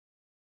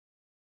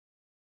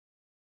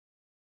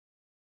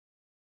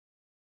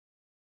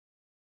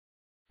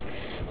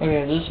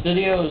Okay, this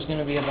video is going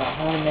to be about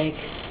how to make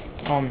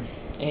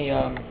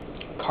a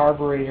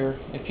carburetor,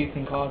 if you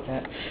can call it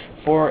that,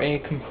 for a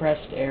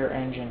compressed air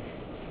engine.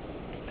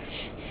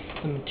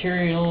 The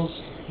materials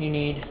you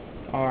need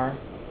are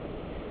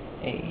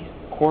a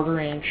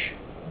 1/4 inch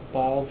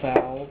ball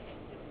valve,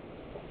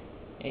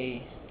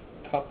 a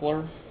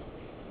coupler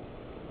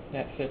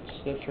that fits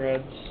the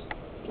threads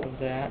of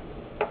that,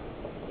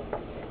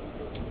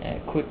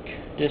 a quick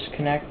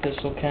disconnect. This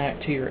will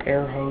connect to your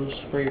air hose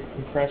for your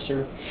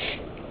compressor,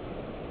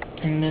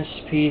 and this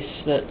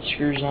piece that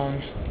screws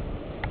on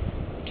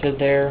to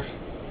there.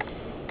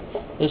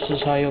 This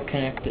is how you'll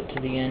connect it to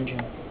the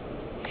engine.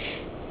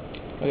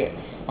 Okay,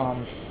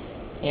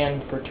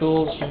 and for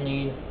tools you'll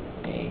need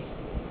a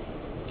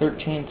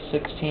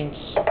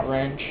 1/13/16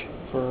 wrench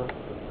for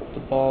the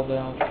ball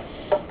valve,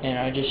 and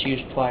I just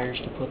used pliers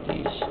to put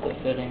the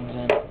fittings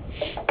in.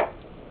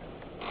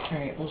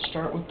 Alright, we'll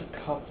start with the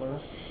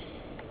coupler.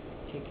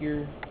 Take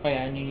your, oh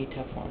yeah, and you need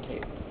Teflon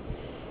tape.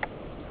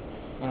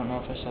 I don't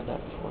know if I said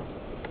that before.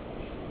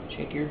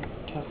 Take your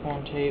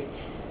Teflon tape,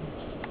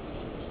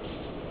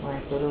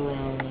 wrap it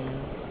around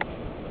there.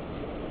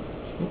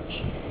 Oops.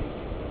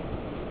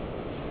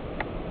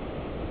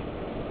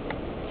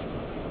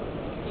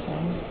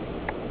 Okay.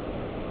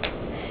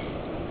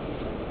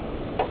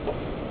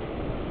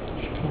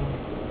 Just kind of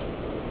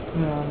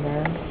put it on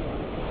there.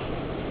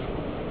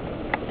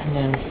 And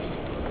then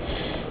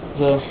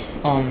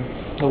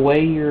the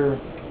way your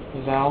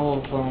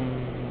valve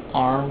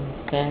arm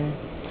thing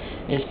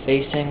is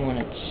facing when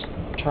it's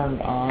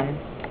turned on,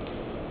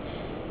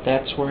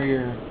 that's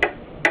where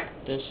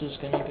this is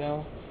going to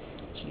go.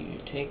 So you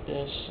take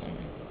this and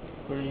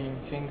put it in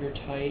finger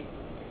tight,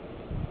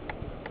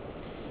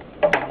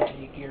 and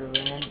take your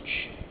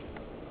wrench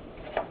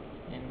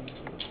and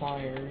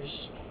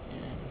pliers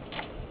and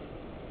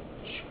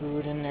screw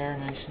it in there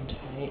nice and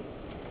tight.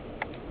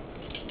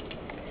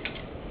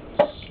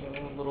 So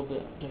a little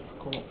bit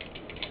difficult.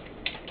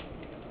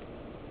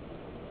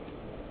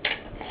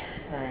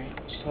 Alright,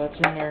 so that's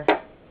in there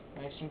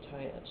nice and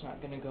tight. That's not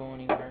going to go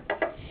anywhere.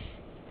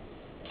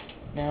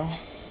 Now,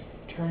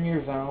 turn your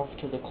valve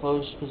to the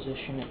closed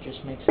position. It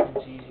just makes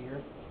things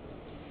easier.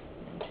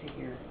 And take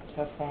your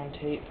Teflon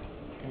tape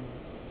and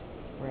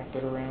wrap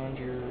it around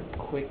your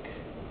quick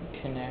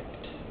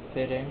connect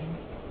fitting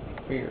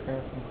for your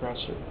air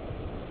compressor.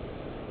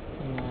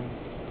 And then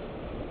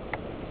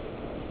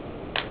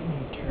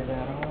tear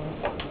that off.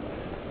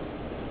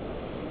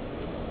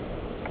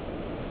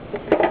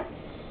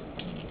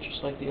 And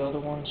just like the other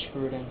one,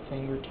 screw it in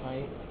finger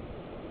tight.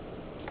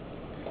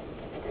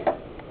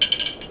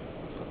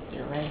 Put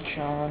the wrench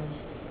on,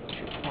 put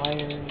your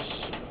pliers,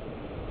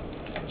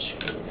 and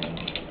screw it in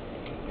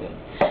good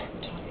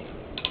and tight.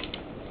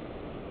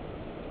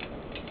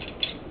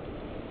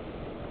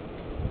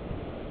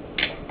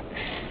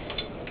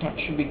 That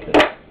should be good.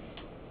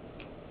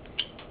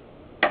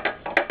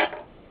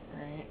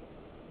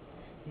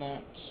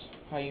 That's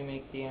how you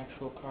make the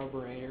actual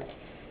carburetor.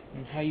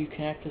 And how you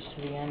connect this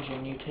to the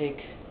engine, you take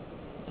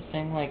a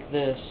thing like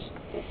this,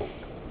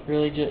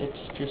 really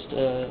it's just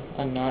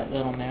a nut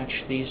that'll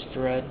match these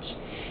threads,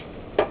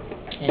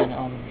 and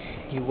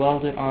you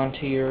weld it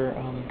onto your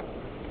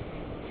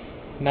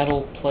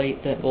metal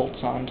plate that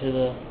bolts onto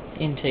the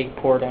intake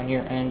port on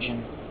your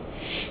engine.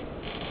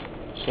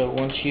 So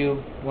once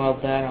you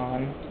weld that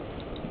on,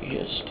 you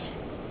just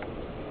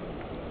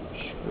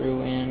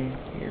screw in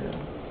your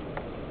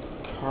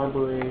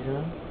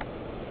carburetor,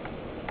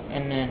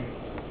 and then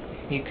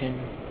you can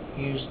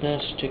use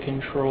this to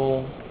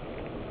control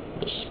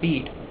the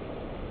speed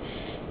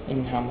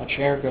and how much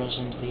air goes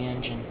into the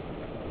engine.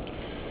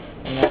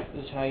 And that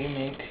is how you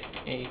make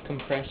a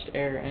compressed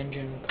air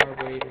engine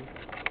carburetor.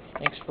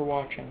 Thanks for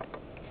watching.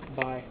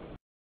 Bye.